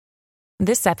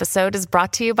This episode is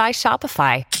brought to you by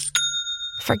Shopify.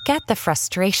 Forget the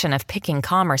frustration of picking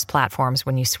commerce platforms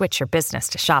when you switch your business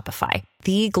to Shopify,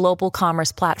 the global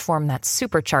commerce platform that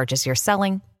supercharges your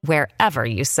selling wherever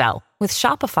you sell. With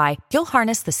Shopify, you'll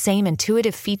harness the same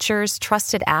intuitive features,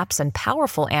 trusted apps, and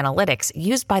powerful analytics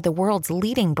used by the world's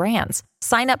leading brands.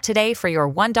 Sign up today for your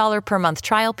 $1 per month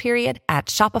trial period at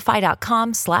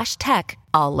shopify.com/tech,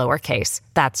 all lowercase.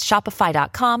 That's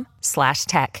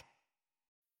shopify.com/tech.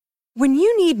 When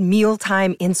you need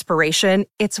mealtime inspiration,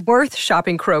 it's worth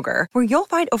shopping Kroger, where you'll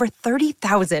find over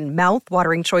 30,000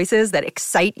 mouth-watering choices that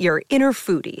excite your inner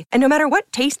foodie. And no matter what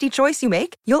tasty choice you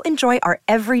make, you'll enjoy our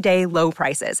everyday low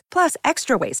prices, plus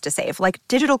extra ways to save, like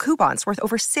digital coupons worth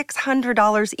over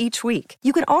 $600 each week.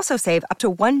 You can also save up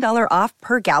to $1 off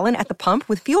per gallon at the pump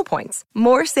with fuel points.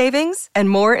 More savings and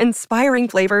more inspiring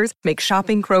flavors make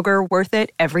shopping Kroger worth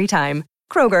it every time.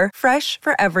 Kroger, fresh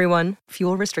for everyone.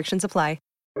 Fuel restrictions apply.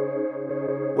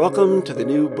 Welcome to the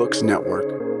New Books Network.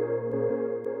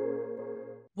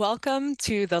 Welcome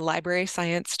to the Library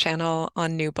Science channel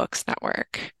on New Books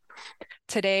Network.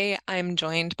 Today, I'm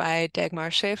joined by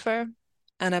Dagmar Schafer,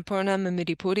 Annapurna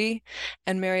Mimidipudi,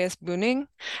 and Marius Buning,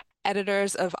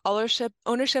 editors of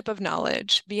Ownership of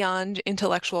Knowledge, Beyond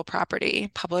Intellectual Property,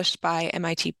 published by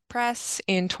MIT Press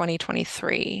in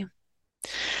 2023.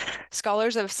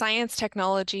 Scholars of science,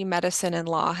 technology, medicine, and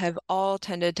law have all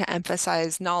tended to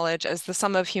emphasize knowledge as the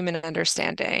sum of human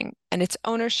understanding and its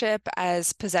ownership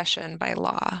as possession by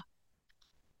law.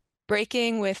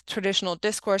 Breaking with traditional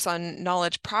discourse on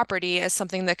knowledge property as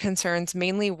something that concerns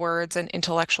mainly words and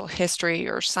intellectual history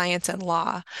or science and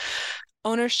law,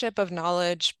 Ownership of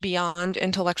Knowledge Beyond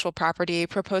Intellectual Property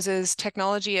proposes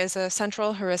technology as a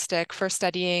central heuristic for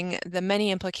studying the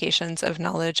many implications of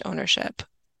knowledge ownership.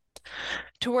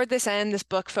 Toward this end, this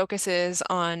book focuses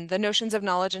on the notions of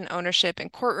knowledge and ownership in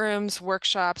courtrooms,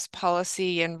 workshops,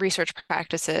 policy, and research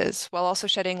practices, while also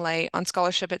shedding light on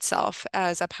scholarship itself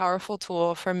as a powerful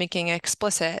tool for making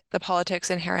explicit the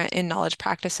politics inherent in knowledge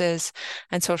practices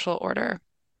and social order.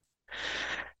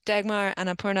 Dagmar,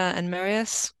 Annapurna, and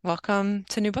Marius, welcome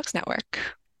to New Books Network.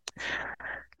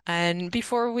 And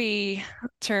before we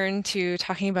turn to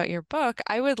talking about your book,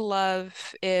 I would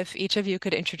love if each of you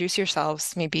could introduce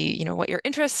yourselves, maybe, what your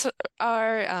interests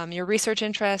are, your research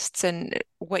interests, and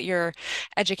what your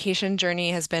education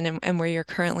journey has been and where you're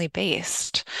currently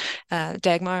based.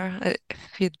 Dagmar,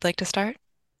 if you'd like to start.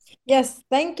 Yes,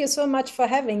 thank you so much for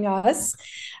having us.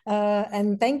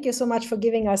 And thank you so much for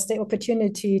giving us the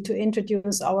opportunity to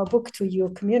introduce our book to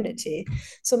your community.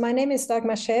 So my name is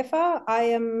Dagmar Schafer. I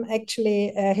am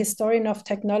actually a historian of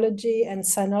technology and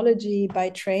sinology by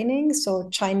training, so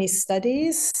Chinese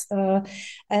studies.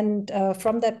 And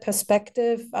from that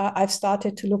perspective, I've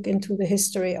started to look into the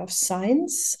history of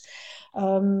science.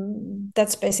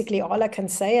 That's basically all I can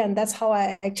say. And that's how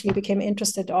I actually became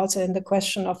interested also in the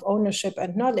question of ownership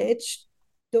and knowledge,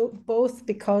 both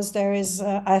because there is,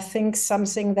 I think,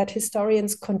 something that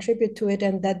historians contribute to it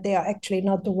and that they are actually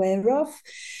not aware of.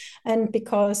 And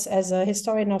because as a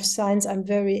historian of science, I'm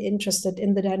very interested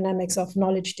in the dynamics of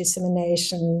knowledge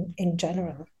dissemination in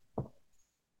general.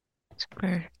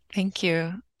 Super. Thank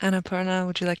you. Annapurna,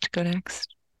 would you like to go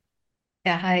next?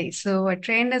 Yeah, hi. So I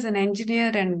trained as an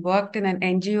engineer and worked in an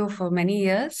NGO for many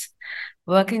years,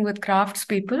 working with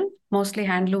craftspeople, mostly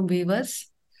handloom weavers,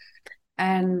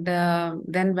 and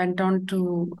then went on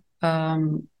to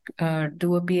do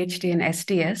a PhD in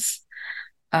STS,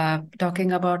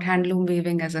 talking about handloom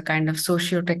weaving as a kind of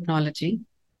socio-technology.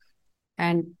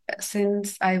 And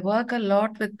since I work a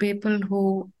lot with people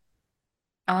who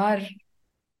are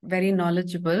very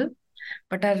knowledgeable,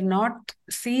 but are not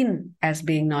seen as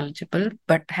being knowledgeable,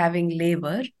 but having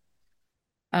labor.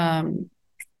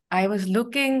 I was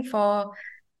looking for,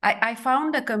 I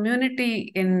found a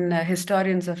community in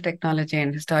historians of technology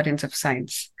and historians of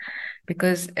science,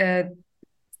 because their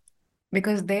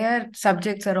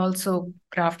subjects are also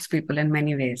craftspeople in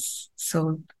many ways.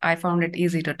 So I found it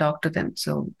easy to talk to them.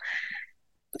 So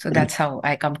that's how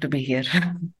I come to be here.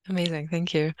 Amazing.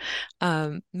 Thank you.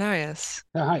 Marius.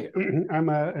 Hi, I'm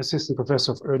an assistant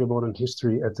professor of early modern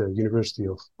history at the University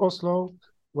of Oslo,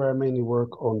 where I mainly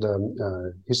work on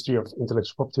the history of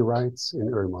intellectual property rights in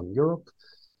early modern Europe.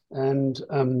 And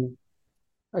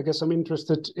I guess I'm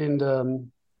interested in the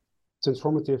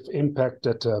transformative impact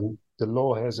that the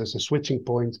law has as a switching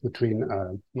point between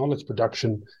knowledge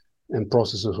production and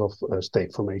processes of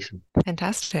state formation.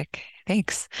 Fantastic.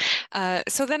 Thanks.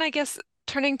 So then I guess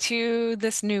turning to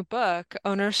this new book,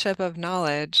 Ownership of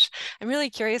Knowledge, I'm really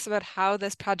curious about how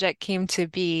this project came to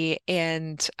be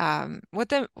and what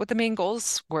the main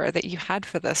goals were that you had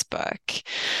for this book.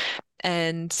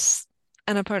 And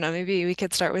Annapurna, maybe we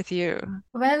could start with you.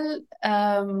 Well,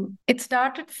 it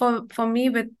started for me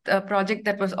with a project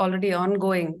that was already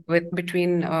ongoing with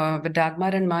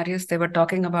Dagmar and Marius. They were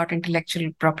talking about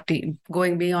intellectual property,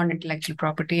 going beyond intellectual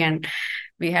property, and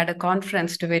we had a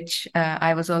conference to which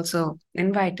I was also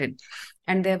invited.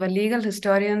 And there were legal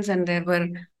historians and there were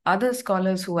other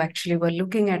scholars who actually were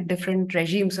looking at different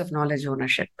regimes of knowledge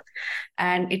ownership.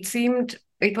 And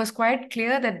it was quite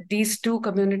clear that these two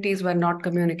communities were not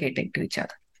communicating to each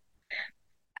other.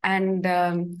 And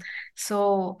I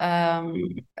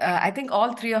think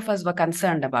all three of us were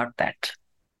concerned about that.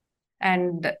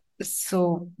 And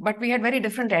so, but we had very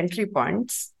different entry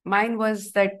points. Mine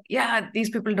was that, yeah, these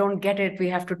people don't get it. We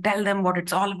have to tell them what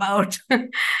it's all about.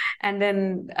 And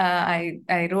then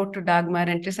I wrote to Dagmar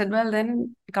and she said, well,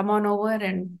 then come on over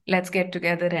and let's get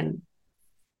together and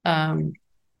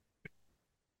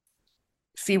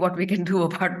see what we can do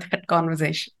about that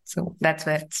conversation. So that's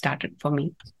where it started for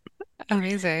me.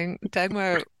 Amazing.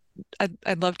 Dagmar,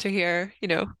 I'd love to hear,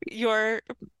 your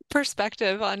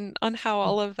perspective on how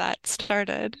all of that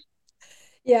started.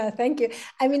 Yeah, thank you.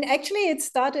 I mean, actually, it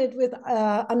started with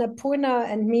Annapurna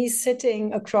and me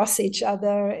sitting across each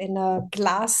other in a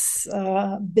glass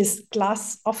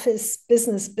office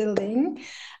business building,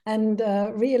 and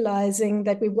realizing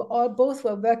that we were both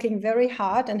were working very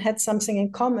hard and had something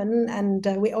in common, and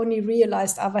we only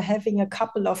realized after having a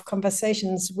couple of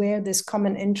conversations where this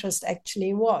common interest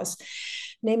actually was,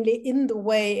 namely in the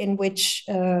way in which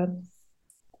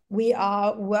we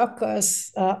are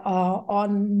workers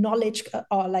on knowledge,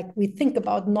 or like we think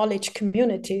about knowledge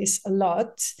communities a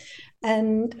lot.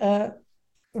 And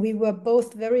we were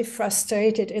both very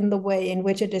frustrated in the way in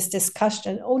which it is discussed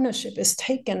and ownership is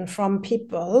taken from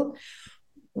people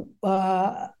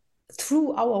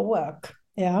through our work.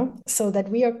 Yeah, so that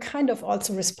we are kind of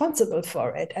also responsible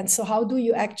for it. And so how do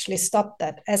you actually stop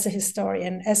that as a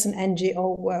historian, as an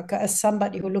NGO worker, as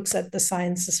somebody who looks at the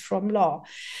sciences from law?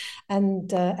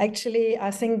 And actually,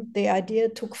 I think the idea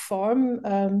took form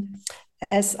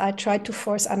as I tried to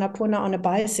force Annapurna on a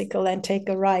bicycle and take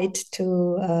a ride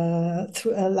to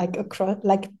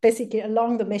basically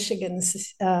along the Michigan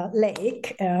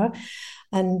lake.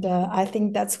 And I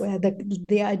think that's where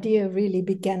the idea really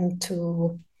began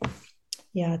to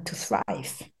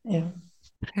thrive. Yeah.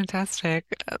 Fantastic.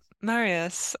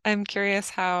 Marius, I'm curious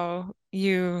how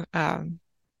you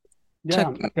Yeah,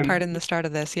 took part in the start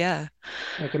of this. Yeah.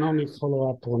 I can only follow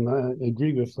up on,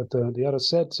 agree with what the other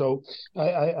said. So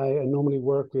I normally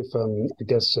work with,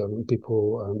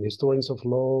 people, historians of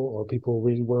law, or people who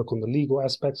really work on the legal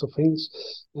aspects of things.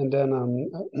 And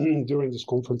then during this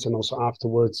conference and also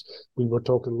afterwards, we were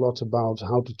talking a lot about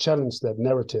how to challenge that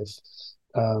narrative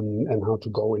and how to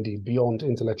go indeed beyond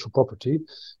intellectual property.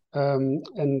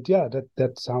 And yeah,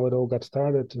 that's how it all got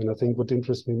started. And I think what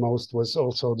interests me most was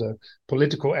also the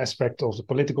political aspect of the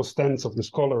political stance of the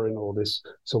scholar in all this.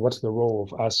 So what's the role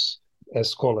of us as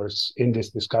scholars in this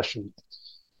discussion?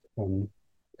 And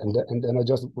then I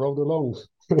just rode along.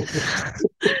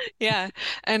 Yeah,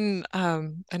 and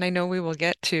I know we will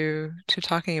get to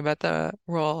talking about the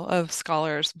role of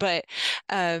scholars, but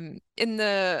in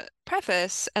the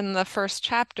preface and the first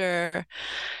chapter,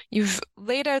 you've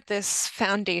laid out this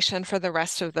foundation for the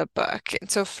rest of the book. And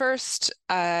so first,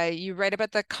 you write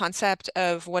about the concept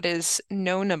of what is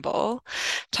knownable,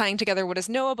 tying together what is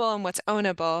knowable and what's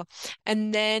ownable,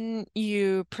 and then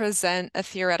you present a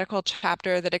theoretical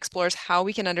chapter that explores how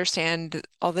we can understand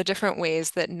all the different ways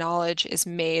that knowledge is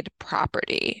made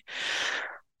property.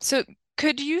 So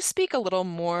could you speak a little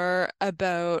more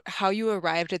about how you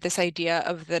arrived at this idea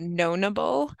of the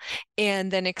knownable,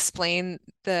 and then explain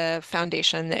the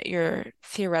foundation that your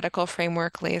theoretical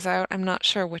framework lays out? I'm not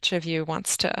sure which of you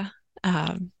wants to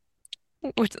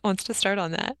start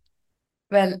on that.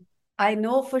 Well, I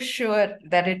know for sure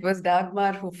that it was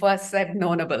Dagmar who first said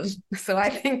knownable. So I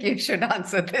think you should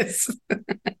answer this.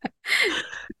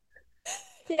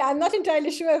 Yeah, I'm not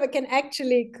entirely sure if I can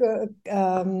actually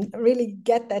really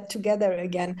get that together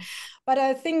again. But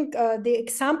I think the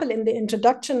example in the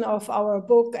introduction of our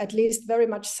book at least very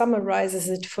much summarizes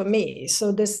it for me.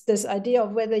 So this idea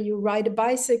of whether you ride a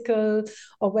bicycle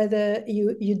or whether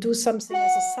you do something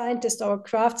as a scientist or a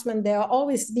craftsman, there are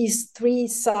always these three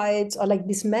sides, or like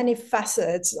these many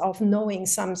facets of knowing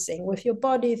something with your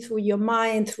body, through your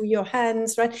mind, through your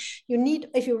hands, right? You need,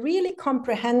 if you really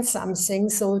comprehend something,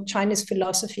 so Chinese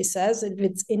philosophy says if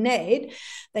it's innate,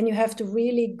 then you have to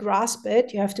really grasp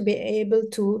it. You have to be able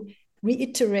to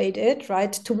reiterate it,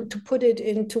 right? To put it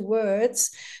into words,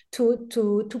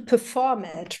 to perform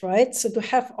it, right? So to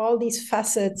have all these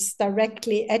facets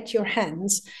directly at your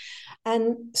hands.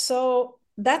 And so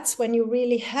that's when you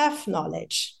really have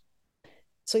knowledge.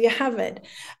 So you have it.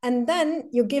 And then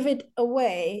you give it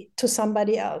away to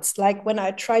somebody else. Like when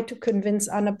I tried to convince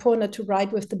Annapurna to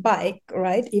ride with the bike,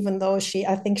 right? Even though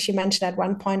I think she mentioned at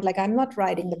one point, like, I'm not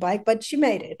riding the bike, but she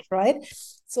made it, right?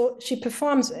 So she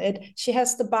performs it. She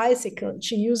has the bicycle.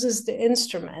 She uses the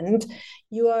instrument.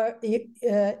 You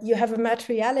have a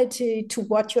materiality to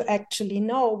what you actually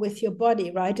know with your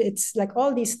body, right? It's like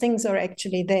all these things are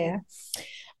actually there.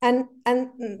 And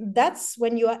that's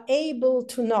when you are able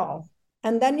to know.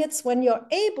 And then it's when you're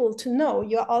able to know,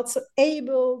 you're also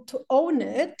able to own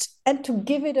it and to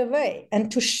give it away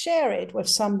and to share it with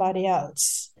somebody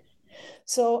else.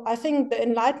 So I think the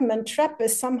enlightenment trap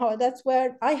is somehow, that's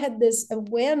where I had this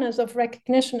awareness of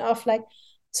recognition of like,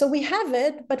 so we have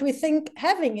it, but we think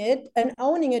having it and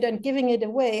owning it and giving it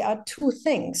away are two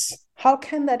things. How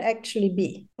can that actually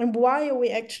be? And why are we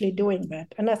actually doing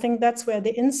that? And I think that's where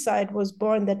the insight was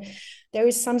born, that there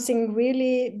is something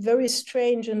really very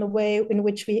strange in the way in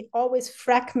which we always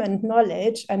fragment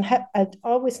knowledge and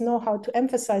always know how to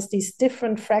emphasize these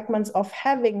different fragments of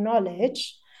having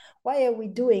knowledge. Why are we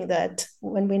doing that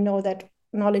when we know that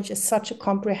knowledge is such a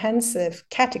comprehensive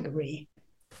category?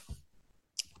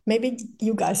 Maybe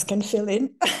you guys can fill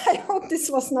in. I hope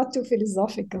this was not too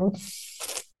philosophical.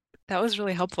 That was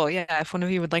really helpful. Yeah, if one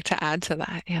of you would like to add to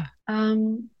that. Yeah.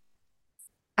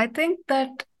 I think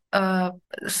that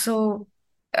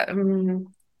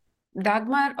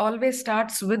Dagmar always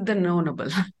starts with the knowable.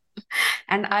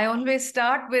 And I always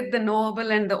start with the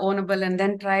knowable and the ownable and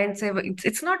then try and say, well,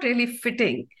 it's not really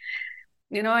fitting.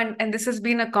 And this has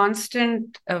been a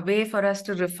constant way for us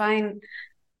to refine,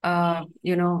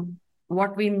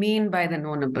 what we mean by the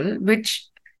knowable, which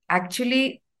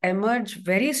actually emerge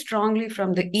very strongly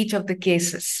from each of the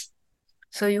cases.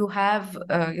 So you have,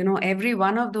 every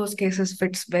one of those cases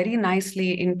fits very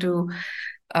nicely into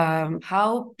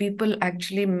how people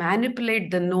actually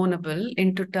manipulate the knowable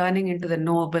into turning into the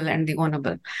knowable and the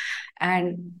ownable.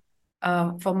 And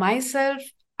for myself,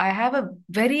 I have a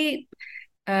very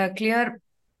clear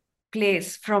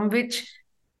place from which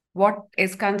what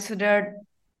is considered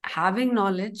having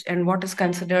knowledge and what is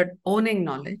considered owning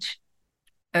knowledge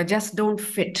just don't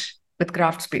fit with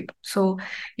craftspeople. So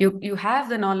you have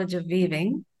the knowledge of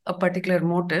weaving a particular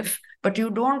motif, but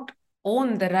you don't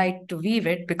own the right to weave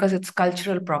it because it's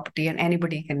cultural property and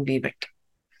anybody can weave it.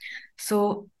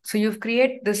 So you've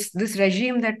created this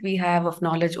regime that we have of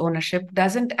knowledge ownership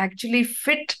doesn't actually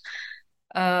fit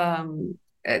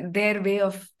their way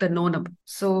of the knowable.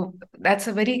 So that's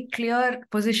a very clear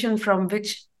position from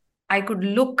which I could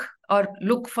look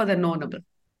for the knowable,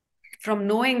 from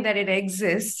knowing that it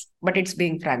exists, but it's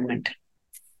being fragmented.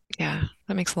 Yeah,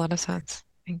 that makes a lot of sense.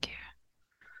 Thank you.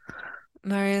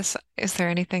 Marius, is there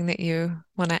anything that you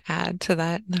want to add to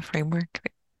that, the framework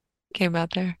that came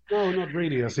out there? No, not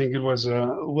really. I think it was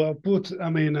well put. I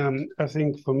mean, I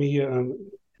think for me,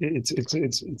 it's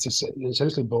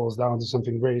essentially boils down to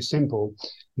something very simple,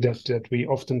 that we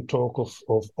often talk of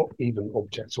even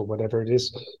objects or whatever it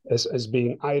is as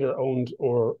being either owned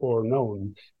or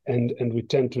known, and we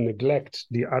tend to neglect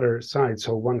the other side.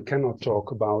 So one cannot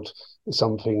talk about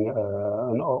something,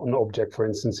 an object, for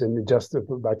instance, and just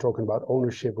by talking about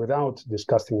ownership without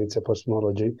discussing its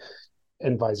epistemology,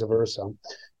 and vice versa.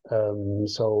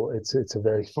 So it's a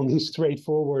very, for me,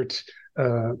 straightforward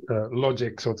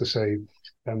logic, so to say,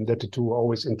 that the two are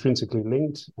always intrinsically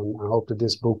linked. And I hope that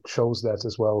this book shows that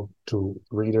as well to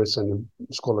readers and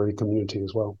the scholarly community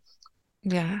as well.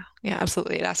 Yeah,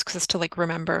 absolutely. It asks us to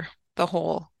remember the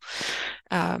whole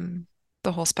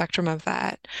spectrum of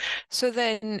that. So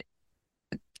then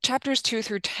chapters 2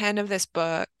 through 10 of this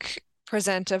book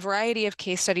present a variety of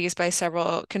case studies by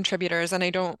several contributors, and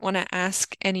I don't want to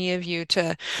ask any of you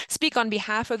to speak on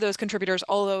behalf of those contributors,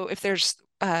 although if there's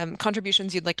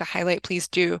contributions you'd like to highlight, please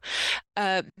do.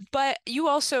 But you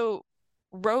also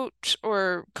wrote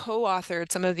or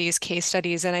co-authored some of these case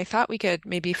studies, and I thought we could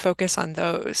maybe focus on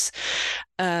those.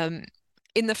 In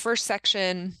the first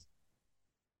section,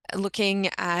 looking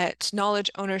at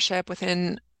knowledge ownership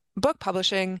within book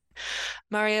publishing,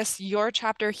 Marius, your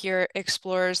chapter here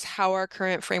explores how our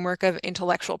current framework of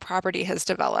intellectual property has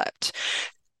developed.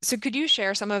 So could you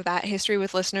share some of that history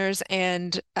with listeners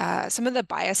and some of the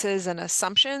biases and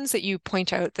assumptions that you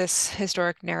point out this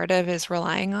historic narrative is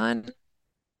relying on?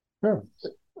 Sure.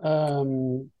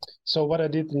 So what I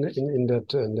did in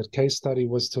that case study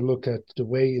was to look at the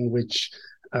way in which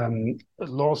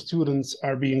law students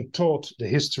are being taught the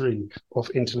history of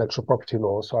intellectual property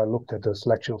law. So I looked at a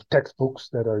selection of textbooks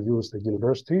that are used at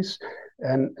universities,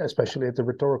 and especially at the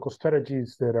rhetorical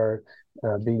strategies that are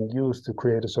being used to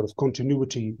create a sort of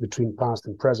continuity between past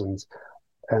and present.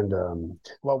 And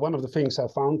well, one of the things I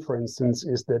found, for instance,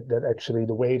 is that actually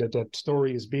the way that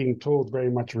story is being told very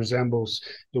much resembles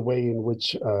the way in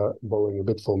which, borrowing a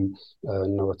bit from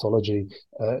narratology,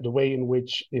 the way in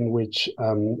which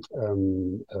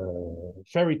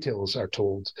fairy tales are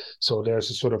told. So there's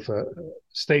a sort of a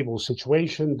stable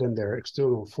situation, then there are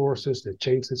external forces that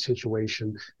change the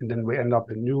situation, and then we end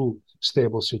up in a new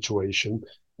stable situation.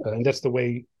 And that's the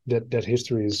way that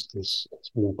history is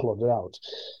being plotted out.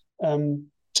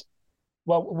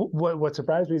 Well, what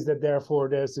surprised me is that therefore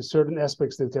there's certain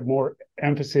aspects that get more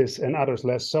emphasis and others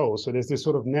less so. So there's this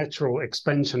sort of natural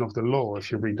expansion of the law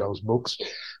if you read those books.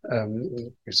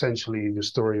 Essentially, the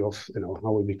story of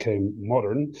how we became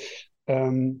modern.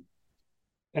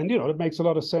 And it makes a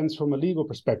lot of sense from a legal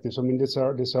perspective. I mean, these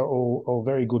are all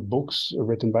very good books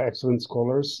written by excellent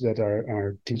scholars that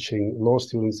are teaching law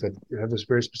students that have this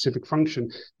very specific function.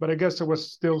 But I guess I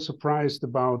was still surprised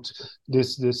about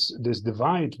this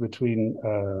divide between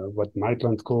what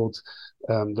Maitland called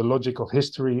the logic of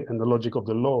history and the logic of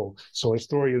the law. So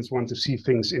historians want to see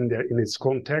things in its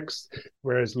context,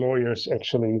 whereas lawyers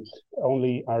actually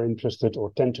only are interested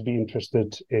or tend to be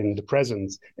interested in the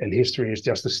present, and history is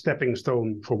just a stepping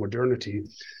stone for modernity.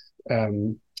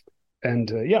 That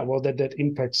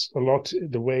impacts a lot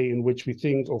the way in which we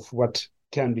think of what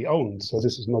can be owned. So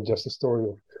this is not just a story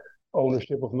of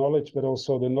ownership of knowledge, but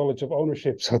also the knowledge of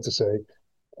ownership, so to say.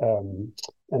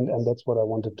 And that's what I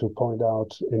wanted to point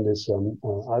out in this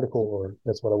article, or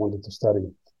that's what I wanted to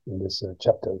study in this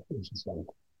chapter.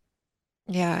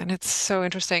 Yeah, and it's so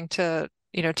interesting to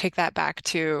take that back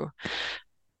to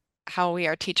how we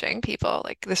are teaching people,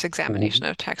 like this examination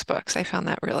of textbooks. I found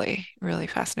that really, really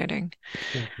fascinating.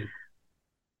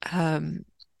 And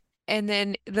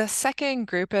then the second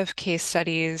group of case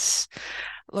studies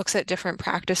looks at different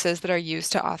practices that are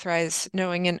used to authorize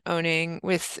knowing and owning,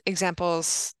 with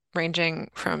examples ranging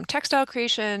from textile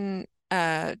creation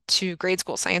to grade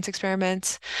school science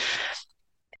experiments.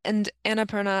 And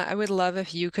Annapurna, I would love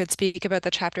if you could speak about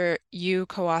the chapter you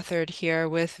co-authored here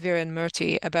with Viren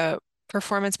Murthy about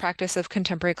performance practice of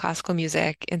contemporary classical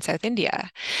music in South India.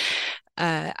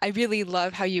 I really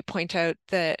love how you point out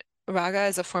that raga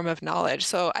is a form of knowledge.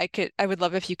 So I would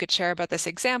love if you could share about this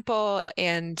example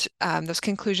and those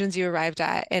conclusions you arrived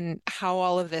at, and how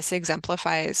all of this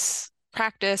exemplifies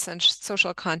practice and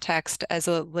social context as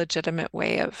a legitimate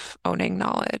way of owning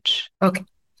knowledge. Okay.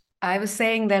 I was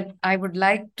saying that I would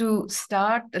like to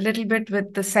start a little bit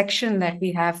with the section that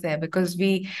we have there, because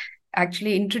we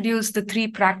actually introduced the 3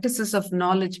 practices of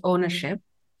knowledge ownership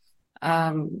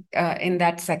in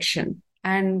that section.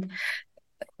 And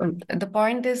the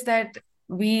point is that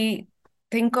we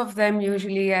think of them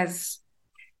usually as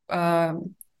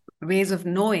ways of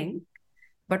knowing,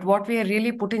 but what we are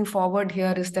really putting forward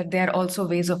here is that they are also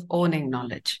ways of owning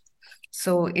knowledge.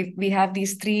 So if we have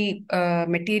these 3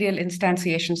 material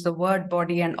instantiations, the word,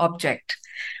 body, and object,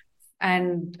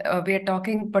 and we are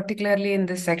talking particularly in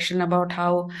this section about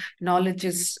how knowledge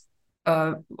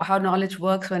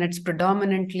works when it's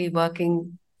predominantly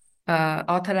working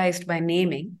authorized by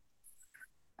naming,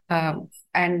 and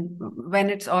when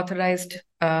it's authorized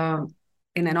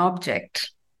in an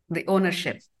object, the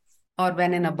ownership, or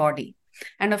when in a body.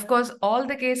 And of course, all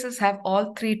the cases have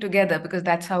all 3 together because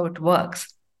that's how it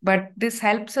works. But this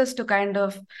helps us to kind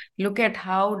of look at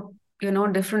how,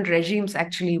 different regimes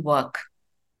actually work.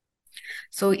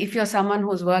 So if you're someone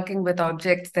who's working with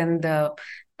objects, then the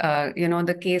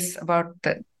case about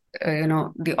the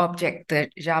object, the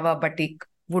Java batik,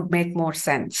 would make more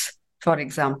sense, for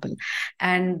example.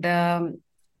 And,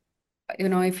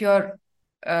 if you're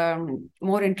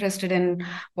more interested in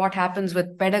what happens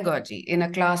with pedagogy in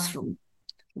a classroom,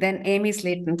 then Amy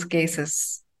Slayton's case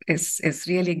is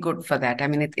really good for that. I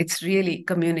mean, it's really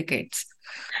communicates.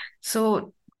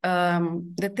 So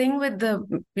the thing with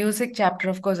the music chapter,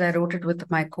 of course, I wrote it with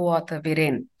my co-author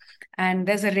Viren, and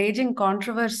there's a raging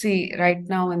controversy right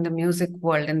now in the music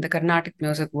world, in the Carnatic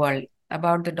music world,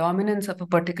 about the dominance of a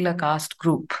particular caste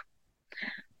group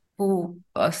who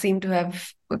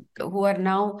who are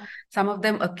now, some of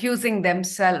them, accusing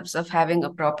themselves of having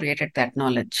appropriated that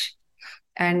knowledge.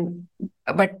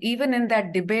 But even in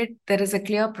that debate, there is a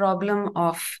clear problem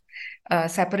of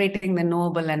separating the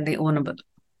knowable and the ownable.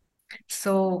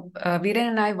 So Viren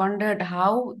and I wondered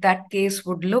how that case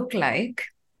would look like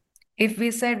if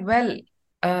we said, well,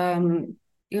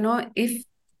 if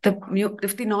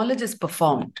the knowledge is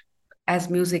performed as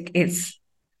music is,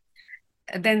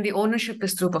 then the ownership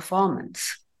is through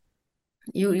performance.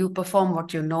 You perform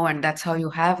what you know, and that's how you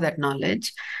have that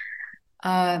knowledge.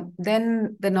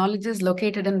 Then the knowledge is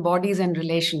located in bodies and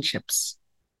relationships.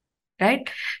 right?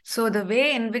 So the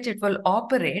way in which it will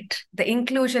operate, the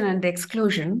inclusion and the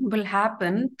exclusion will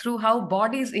happen through how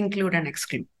bodies include and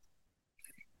exclude.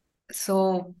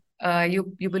 So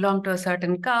you belong to a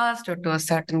certain caste or to a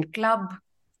certain club.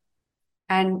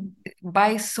 And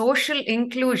by social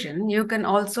inclusion, you can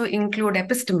also include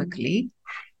epistemically,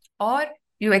 or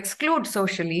you exclude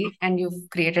socially and you've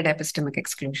created epistemic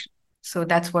exclusion. So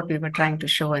that's what we were trying to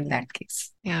show in that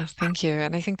case. Yeah, thank you.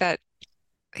 And I think that,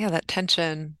 that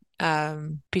tension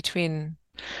between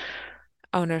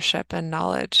ownership and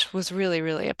knowledge was really,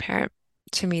 really apparent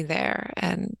to me there.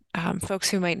 And folks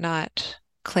who might not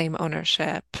claim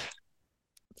ownership,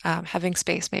 having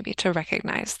space maybe to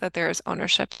recognize that there is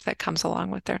ownership that comes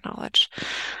along with their knowledge.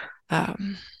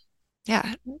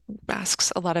 Yeah,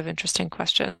 asks a lot of interesting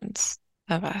questions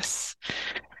of us.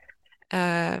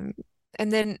 And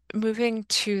then moving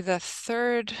to the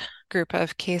third group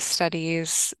of case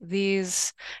studies,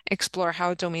 these explore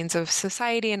how domains of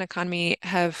society and economy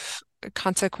have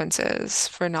consequences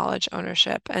for knowledge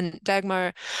ownership. And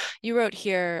Dagmar, you wrote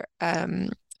here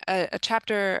a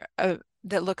chapter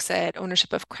that looks at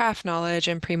ownership of craft knowledge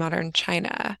in pre-modern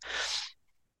China.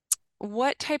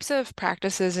 What types of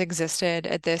practices existed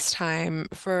at this time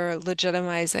for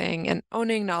legitimizing and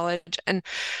owning knowledge, and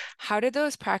how did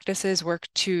those practices work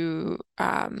to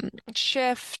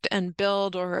shift and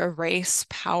build or erase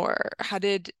power? How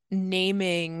did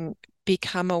naming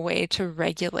become a way to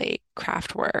regulate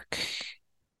craft work?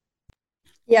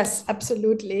 Yes,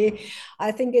 absolutely.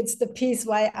 I think it's the piece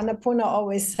why Annapurna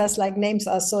always says like names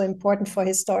are so important for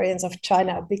historians of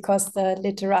China, because the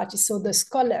literati, so the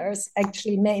scholars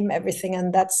actually name everything,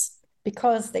 and that's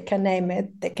because they can name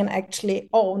it, they can actually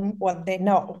own what they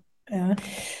know.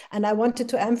 And I wanted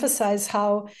to emphasize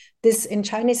how this in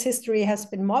Chinese history has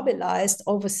been mobilized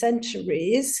over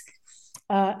centuries.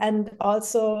 And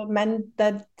also meant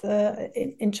that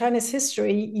in Chinese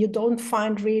history, you don't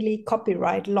find really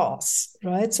copyright laws,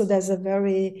 right? So there's a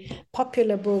very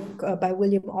popular book by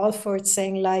William Alford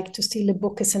saying like, to steal a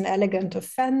book is an elegant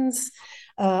offense.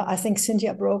 I think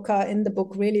Cynthia Broca in the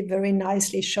book really very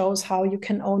nicely shows how you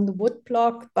can own the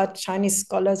woodblock, but Chinese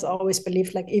scholars always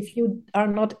believe like if you are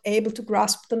not able to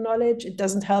grasp the knowledge, it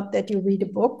doesn't help that you read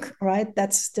a book, right?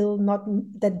 That's still not,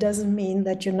 that doesn't mean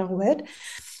that you know it.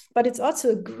 But it's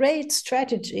also a great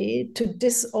strategy to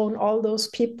disown all those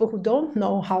people who don't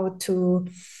know how to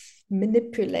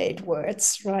manipulate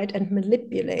words, right? And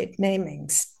manipulate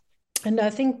namings. And I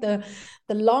think the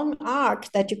long arc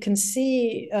that you can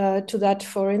see to that,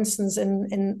 for instance,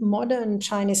 in modern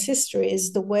Chinese history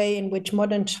is the way in which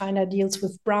modern China deals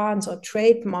with brands or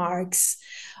trademarks,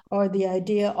 or the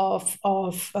idea of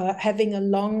having a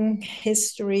long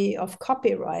history of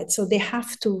copyright. So they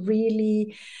have to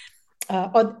really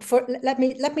let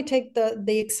me take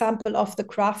the example of the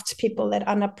craftspeople that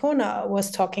Annapurna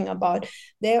was talking about.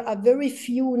 There are very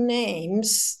few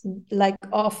names like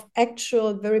of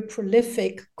actual very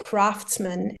prolific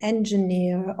craftsmen,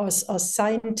 engineer, or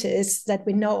scientists that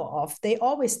we know of. They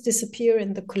always disappear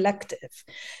in the collective,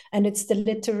 and it's the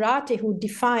literati who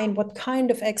define what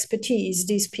kind of expertise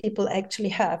these people actually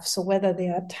have. So whether they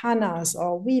are tanners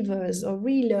or weavers or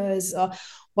reelers, or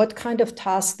what kind of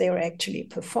tasks they're actually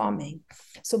performing.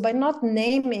 So by not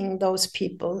naming those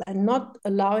people and not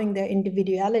allowing their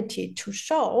individuality to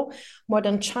show,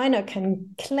 modern China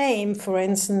can claim, for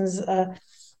instance, a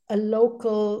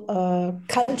local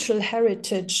cultural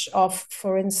heritage of,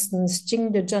 for instance,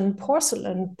 Jingdezhen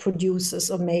porcelain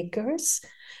producers or makers,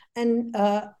 and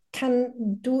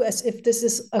can do as if this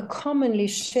is a commonly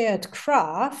shared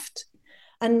craft,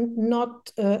 and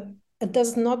not it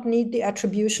does not need the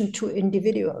attribution to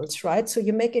individuals, right? So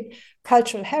you make it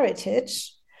cultural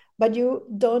heritage, but you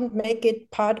don't make it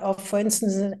part of, for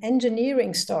instance, an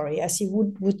engineering story, as you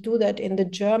would do that in the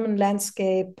German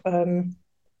landscape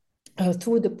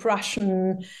through the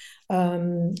Prussian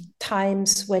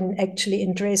times, when actually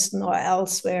in Dresden or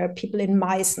elsewhere, people in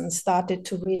Meissen started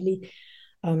to really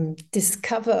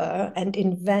discover and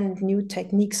invent new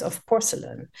techniques of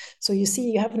porcelain. So you see,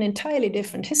 you have an entirely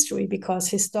different history, because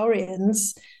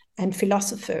historians and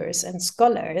philosophers and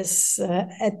scholars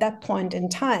at that point in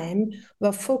time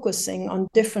were focusing on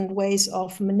different ways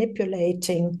of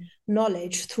manipulating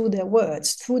knowledge through their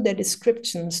words, through their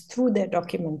descriptions, through their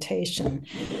documentation.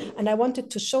 And I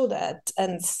wanted to show that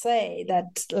and say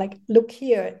that, like, look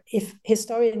here, if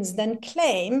historians then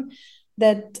claim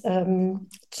that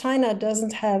China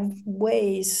doesn't have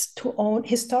ways to own,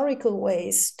 historical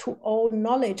ways to own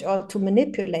knowledge or to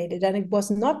manipulate it, and it was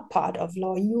not part of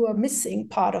law, you are missing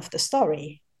part of the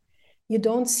story. You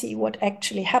don't see what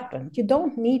actually happened. You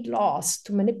don't need laws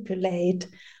to manipulate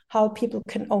how people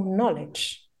can own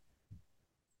knowledge.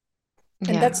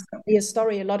 And Yeah. that's a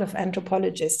story a lot of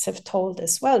anthropologists have told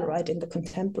as well, right, in the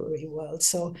contemporary world.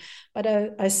 So, but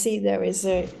I see there is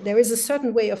a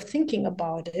certain way of thinking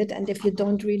about it, and if you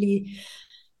don't really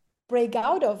break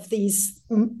out of these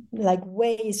like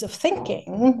ways of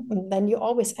thinking, then you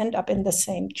always end up in the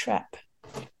same trap.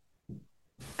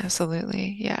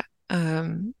 Absolutely. Yeah.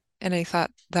 And I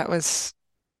thought that was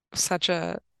such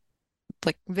a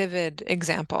like vivid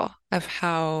example of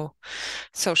how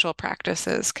social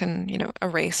practices can,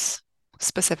 erase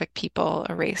specific people,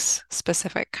 erase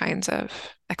specific kinds of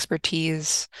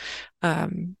expertise,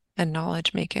 and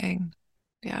knowledge making.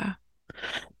 Yeah.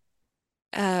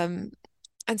 Um,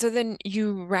 and so then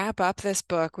you wrap up this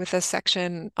book with a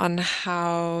section on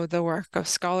how the work of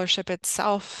scholarship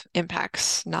itself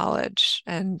impacts knowledge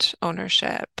and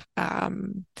ownership.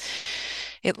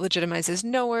 It legitimizes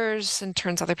knowers and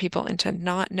turns other people into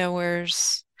not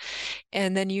knowers.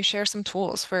 And then you share some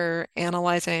tools for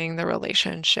analyzing the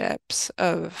relationships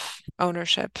of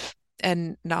ownership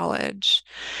and knowledge.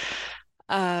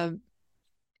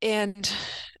 And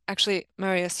actually,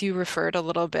 Marius, you referred a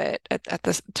little bit at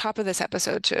the top of this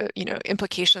episode to,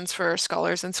 implications for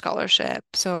scholars and scholarship.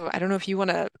 So I don't know if you want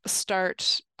to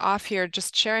start off here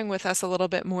just sharing with us a little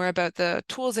bit more about the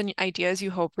tools and ideas you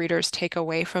hope readers take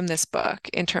away from this book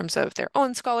in terms of their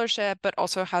own scholarship, but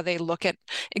also how they look at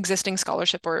existing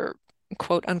scholarship or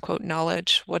quote unquote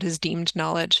knowledge, what is deemed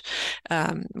knowledge,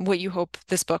 what you hope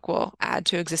this book will add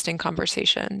to existing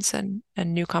conversations and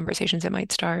new conversations it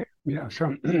might start. Yeah,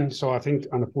 sure. So I think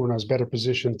Annapurna is better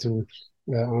positioned to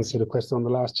answer the question on the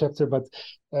last chapter, but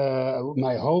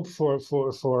my hope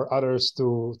for others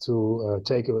to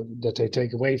that they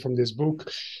take away from this book,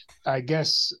 I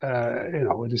guess,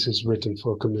 this is written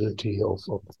for a community of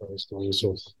historians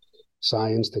of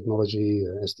science, technology,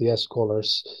 SDS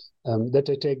scholars, that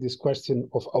they take this question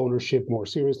of ownership more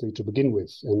seriously to begin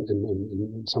with, and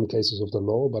in some cases of the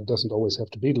law, but doesn't always have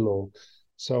to be the law.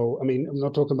 So, I mean, I'm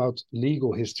not talking about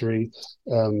legal history,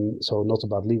 so not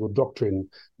about legal doctrine,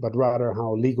 but rather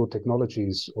how legal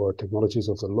technologies or technologies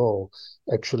of the law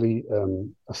actually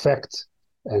affect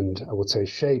and I would say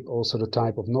shape also the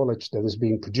type of knowledge that is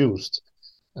being produced.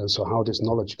 So how this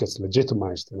knowledge gets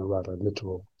legitimized in a rather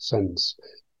literal sense.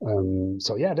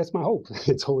 So yeah, that's my hope.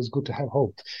 It's always good to have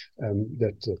hope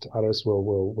that others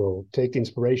will take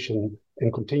inspiration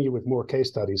and continue with more case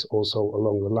studies also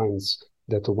along the lines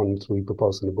that the ones we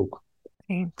proposed in the book.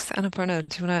 Thanks. Annapurna,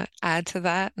 do you want to add to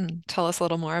that and tell us a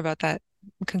little more about that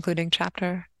concluding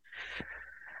chapter?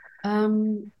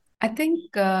 I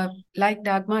think, like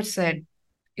Dagmar said,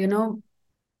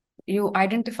 you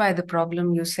identify the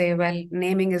problem, you say, well,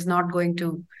 naming is not going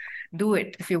to do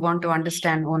it if you want to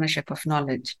understand ownership of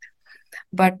knowledge.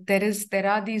 But there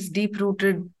are these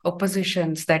deep-rooted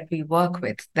oppositions that we work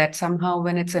with, that somehow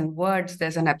when it's in words,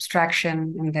 there's an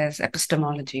abstraction and there's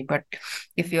epistemology. But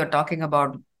if you're talking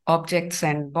about objects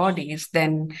and bodies,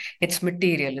 then it's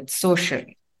material, it's social.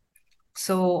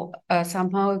 So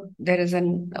somehow there is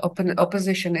an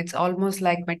opposition. It's almost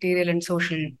like material and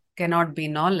social cannot be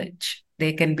knowledge.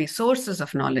 They can be sources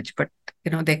of knowledge, but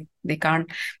they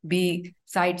can't be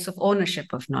sites of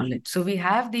ownership of knowledge. So we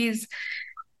have these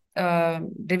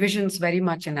divisions very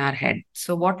much in our head.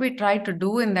 So what we tried to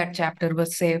do in that chapter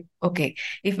was say, okay,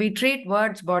 if we treat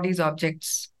words, bodies,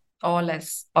 objects all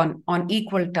as on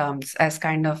equal terms as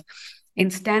kind of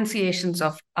instantiations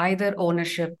of either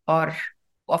ownership or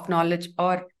of knowledge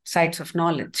or sites of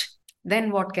knowledge,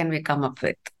 then what can we come up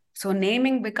with? So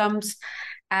naming becomes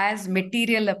as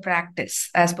material a practice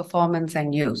as performance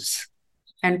and use.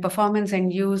 And performance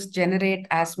and use generate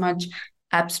as much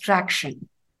abstraction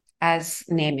as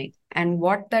naming. And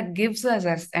what that gives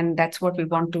us, and that's what we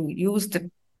want to use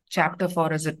the chapter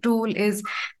for as a tool, is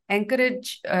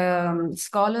encourage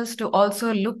scholars to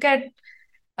also look at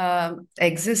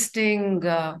existing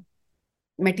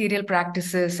material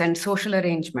practices and social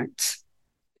arrangements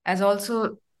as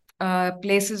also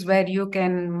places where you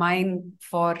can mine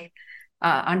for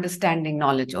understanding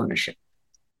knowledge ownership,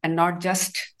 and not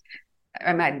just,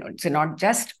 not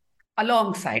just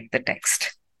alongside the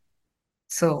text.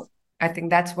 So I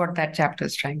think that's what that chapter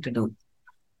is trying to do.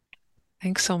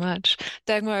 Thanks so much.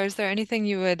 Dagmar, is there anything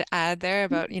you would add there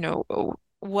about,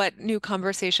 what new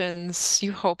conversations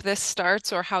you hope this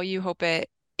starts or how you hope it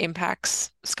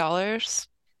impacts scholars?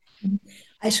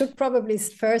 I should probably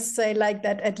first say like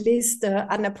that at least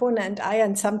Annapurna and I,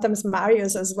 and sometimes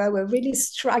Marius as well, were really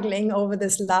struggling over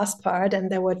this last part.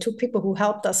 And there were two people who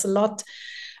helped us a lot,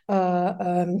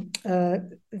 Vivek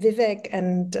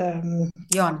and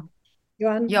Jon.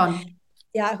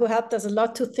 Yeah, who helped us a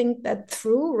lot to think that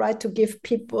through, right? To give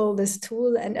people this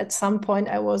tool. And at some point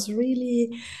I was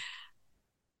really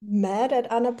mad at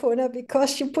Annapurna because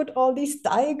she put all these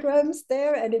diagrams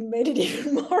there and it made it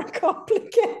even more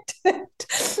complicated.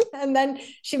 And then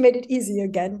she made it easy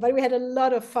again. But we had a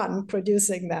lot of fun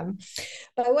producing them.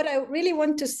 But what I really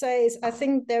want to say is, I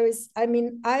think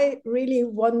I really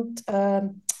want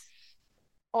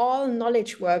all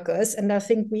knowledge workers, and I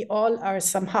think we all are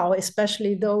somehow,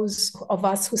 especially those of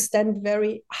us who stand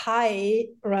very high,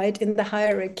 right, in the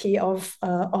hierarchy of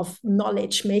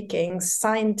knowledge making,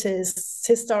 scientists,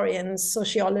 historians,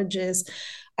 sociologists.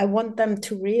 I want them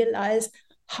to realize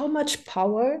how much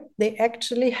power they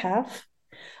actually have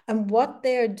and what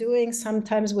they are doing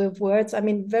sometimes with words. I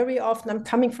mean, very often I'm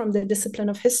coming from the discipline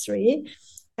of history.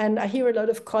 And I hear a lot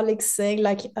of colleagues saying,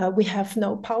 like, we have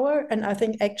no power. And I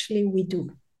think actually we do.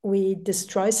 We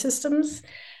destroy systems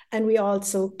and we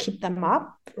also keep them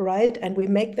up, right? And we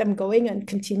make them going and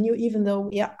continue, even though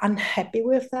we are unhappy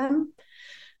with them.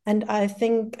 And I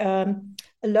think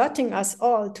alerting us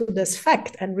all to this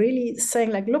fact and really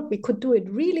saying, like, look, we could do it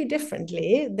really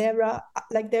differently.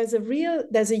 There's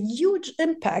a huge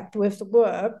impact with the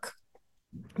work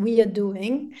we are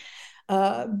doing.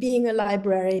 Being a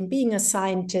librarian, being a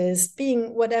scientist,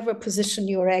 being whatever position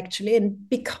you're actually in,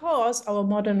 because our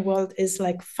modern world is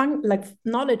like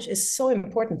knowledge is so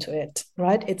important to it,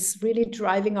 right? It's really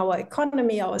driving our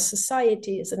economy, our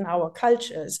societies, and our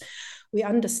cultures. We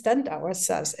understand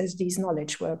ourselves as these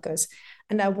knowledge workers.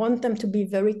 And I want them to be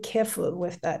very careful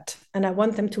with that. And I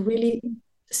want them to really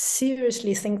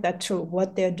seriously think that through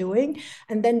what they're doing,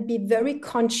 and then be very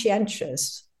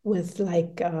conscientious with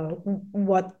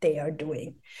what they are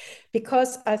doing,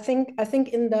 because I think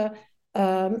in the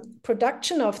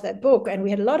production of that book, and we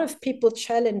had a lot of people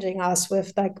challenging us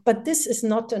with like, but this is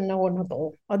not an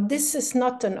ownable, or this is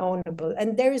not an ownable,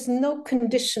 and there is no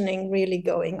conditioning really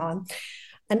going on.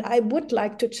 And I would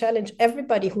like to challenge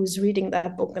everybody who's reading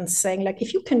that book and saying, like,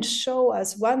 if you can show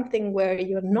us one thing where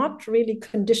you're not really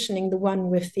conditioning the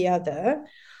one with the other,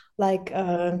 like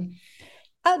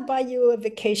I'll buy you a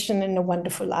vacation in a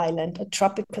wonderful island, a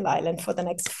tropical island for the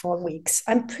next 4 weeks.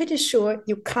 I'm pretty sure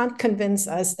you can't convince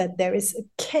us that there is a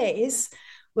case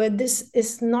where this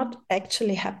is not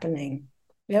actually happening.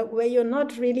 Yeah, where you're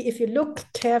not really, if you look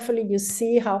carefully, you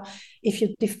see how if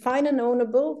you define an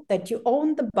ownable, that you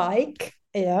own the bike,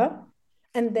 yeah,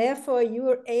 and therefore you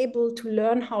are able to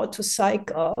learn how to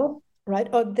cycle, right?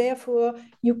 Or therefore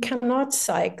you cannot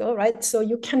cycle, right? So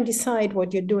you can decide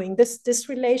what you're doing. This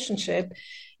relationship,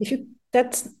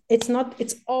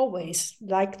 it's always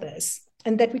like this.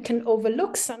 And that we can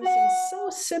overlook something so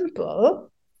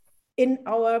simple in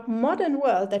our modern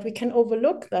world, that we can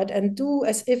overlook that and do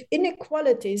as if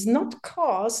inequality is not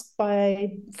caused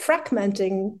by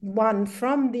fragmenting one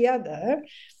from the other.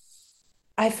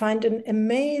 I find an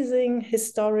amazing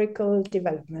historical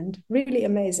development, really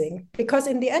amazing. Because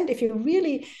in the end, if you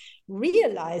really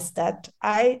realize that,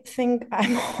 I think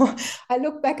I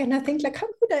look back and I think, like, how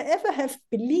could I ever have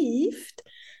believed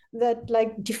that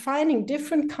like defining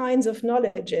different kinds of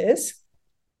knowledges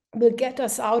will get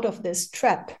us out of this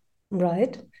trap,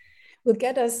 right? Will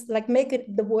get us, like, make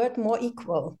it the world more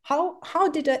equal. How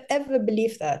did I ever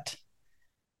believe that?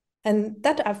 And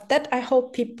that I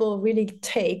hope people really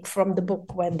take from the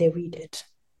book when they read it,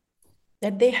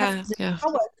 that they have the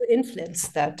power to influence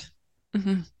that.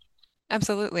 Mm-hmm.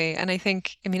 Absolutely. And I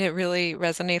think, I mean, it really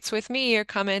resonates with me, your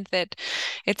comment that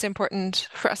it's important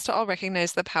for us to all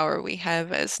recognize the power we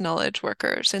have as knowledge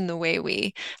workers in the way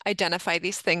we identify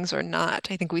these things or not.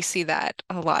 I think we see that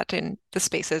a lot in the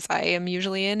spaces I am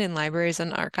usually in libraries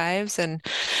and archives. And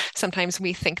sometimes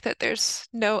we think that there's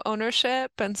no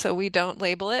ownership, and so we don't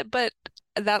label it, but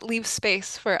that leaves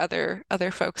space for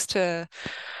other folks to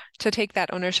take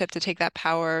that ownership, to take that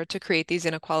power, to create these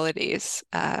inequalities.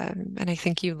 And I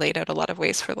think you laid out a lot of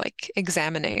ways for like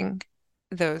examining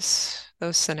those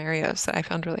scenarios that I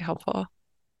found really helpful.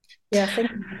 Yeah,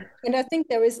 thank you. And I think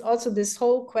there is also this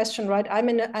whole question, right?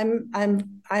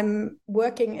 I'm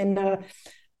working in a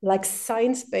like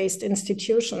science-based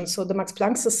institution. So the Max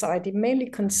Planck Society mainly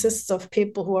consists of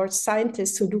people who are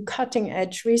scientists who do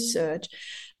cutting-edge research.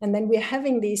 And then we're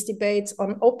having these debates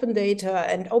on open data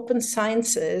and open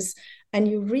sciences, and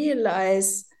you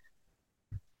realize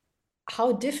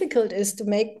how difficult it is to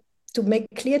make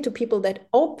clear to people that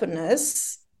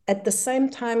openness at the same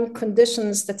time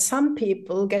conditions that some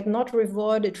people get not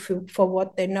rewarded for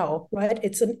what they know, right?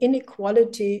 It's an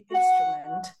inequality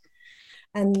instrument.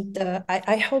 And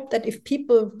I hope that if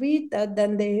people read that,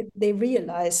 then they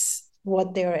realize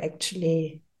what they're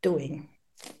actually doing.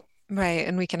 Right.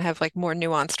 And we can have like more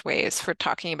nuanced ways for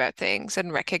talking about things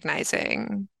and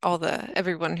recognizing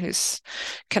everyone who's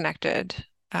connected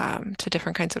to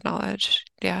different kinds of knowledge.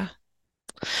 Yeah.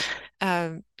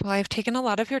 Well, I've taken a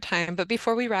lot of your time, but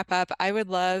before we wrap up, I would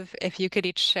love if you could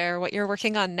each share what you're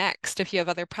working on next, if you have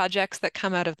other projects that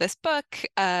come out of this book,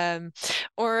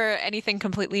 or anything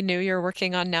completely new you're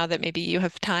working on now that maybe you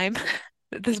have time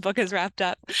that this book is wrapped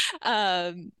up.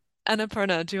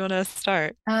 Annapurna, do you want to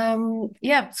start?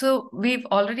 Yeah, so we've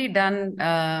already done,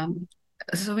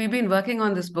 so we've been working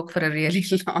on this book for a really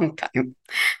long time.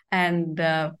 And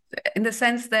in the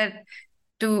sense that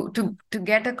to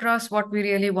get across what we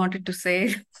really wanted to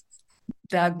say,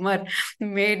 Dagmar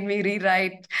made me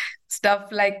rewrite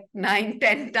stuff like 9,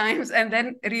 10 times and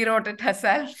then rewrote it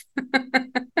herself.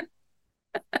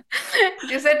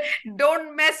 She said,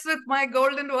 "Don't mess with my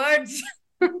golden words."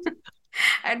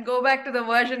 And go back to the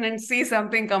version and see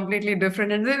something completely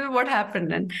different. And this is what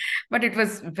happened. But it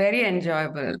was very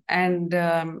enjoyable. And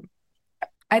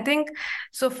I think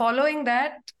so. Following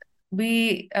that,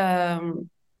 we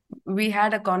we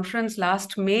had a conference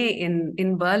last May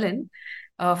in Berlin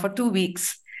for 2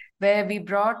 weeks, where we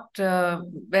brought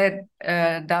where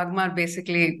Dagmar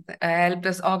basically helped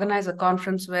us organize a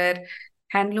conference where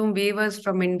handloom weavers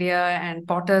from India and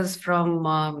potters from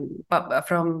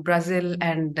Brazil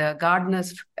and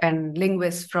gardeners and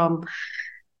linguists from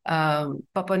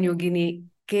Papua New Guinea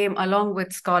came along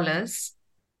with scholars,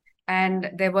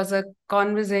 and there was a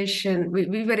conversation.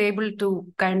 We were able to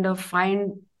kind of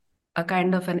find a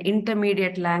kind of an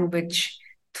intermediate language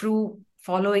through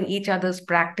following each other's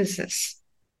practices.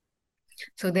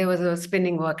 So there was a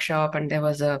spinning workshop and there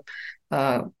was a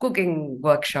cooking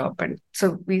workshop. And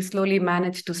so we slowly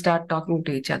managed to start talking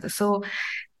to each other. So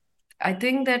I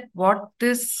think that what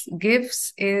this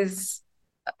gives is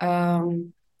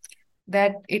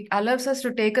that it allows us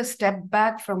to take a step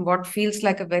back from what feels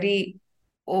like a very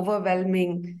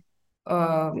overwhelming,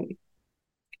 you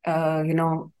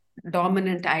know,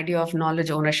 dominant idea of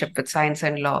knowledge ownership with science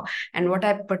and law. And what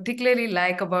I particularly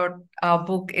like about our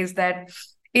book is that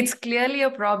it's clearly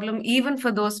a problem even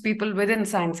for those people within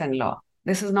science and law.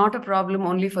 This is not a problem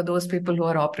only for those people who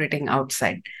are operating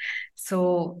outside.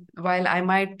 So while I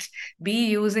might be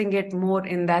using it more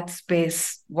in that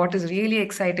space, what is really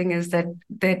exciting is that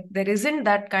there isn't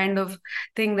that kind of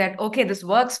thing that, okay, this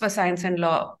works for science and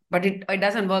law, but it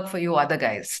doesn't work for you other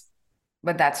guys.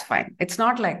 But that's fine. It's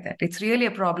not like that. It's really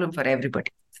a problem for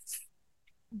everybody.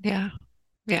 Yeah.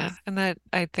 Yeah. And that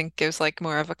I think gives like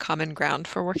more of a common ground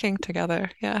for working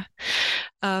together. Yeah.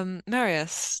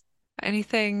 Marius,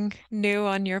 anything new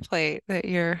on your plate that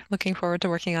you're looking forward to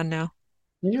working on now?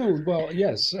 New, well,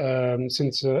 yes.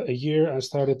 Since a year, I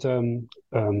started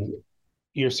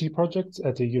ERC project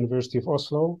at the University of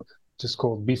Oslo, which is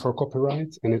called Before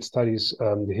Copyright, and it studies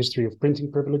the history of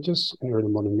printing privileges in early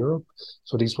modern Europe.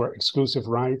 So these were exclusive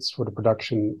rights for the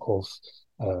production of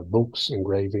books,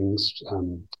 engravings,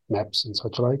 maps, and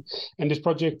such like. And this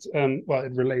project, well,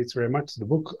 it relates very much to the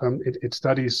book. It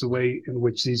studies the way in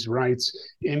which these rights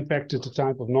impacted the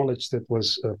type of knowledge that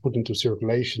was put into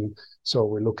circulation. So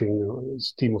we're looking, a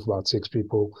team of about 6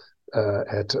 people,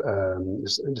 at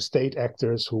the state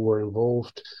actors who were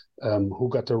involved, who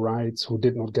got the rights, who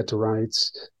did not get the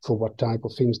rights, for what type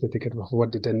of things did they get, for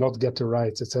what did they not get the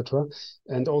rights, etc.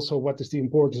 And also what is the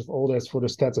importance of all that for the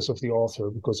status of the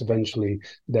author, because eventually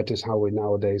that is how we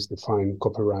nowadays define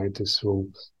copyright, is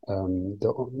through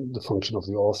the function of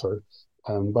the author.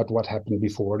 But what happened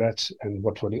before that, and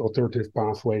what were the alternative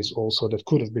pathways also that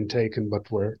could have been taken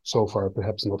but were so far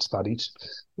perhaps not studied.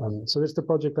 So that's the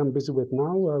project I'm busy with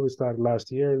now. We started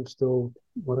last year and still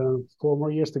 4 more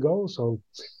years to go. So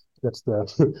that's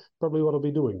probably what I'll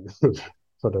be doing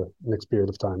for the next period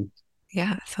of time.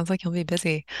 Yeah, sounds like you'll be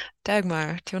busy.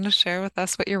 Dagmar, do you want to share with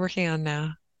us what you're working on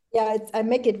now? Yeah, I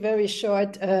make it very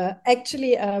short.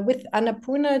 Actually, with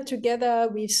Annapurna together,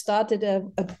 we've started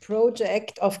a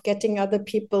project of getting other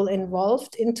people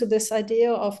involved into this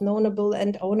idea of knowable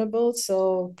and ownable.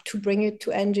 So to bring it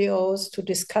to NGOs, to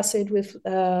discuss it with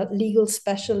legal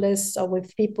specialists or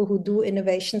with people who do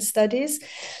innovation studies.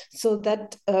 So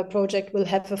that project will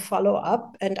have a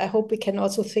follow-up. And I hope we can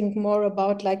also think more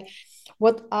about like,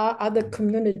 what are other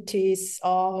communities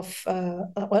of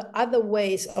or other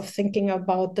ways of thinking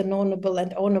about the knowable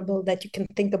and ownable that you can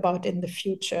think about in the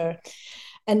future?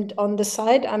 And on the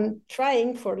side, I'm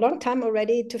trying for a long time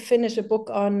already to finish a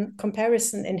book on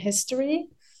comparison in history,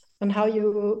 on how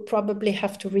you probably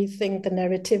have to rethink the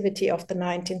narrativity of the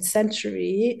 19th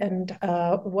century and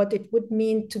what it would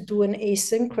mean to do an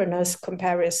asynchronous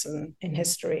comparison in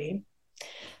history.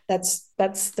 That's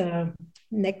the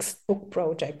next book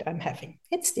project I'm having.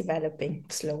 It's developing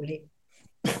slowly.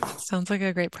 Sounds like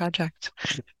a great project.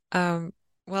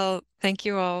 Well, thank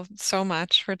you all so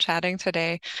much for chatting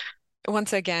today.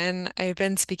 Once again, I've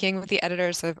been speaking with the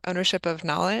editors of Ownership of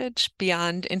Knowledge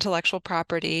Beyond Intellectual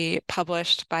Property,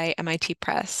 published by MIT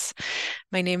Press.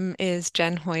 My name is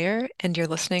Jen Hoyer, and you're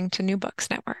listening to New Books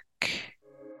Network.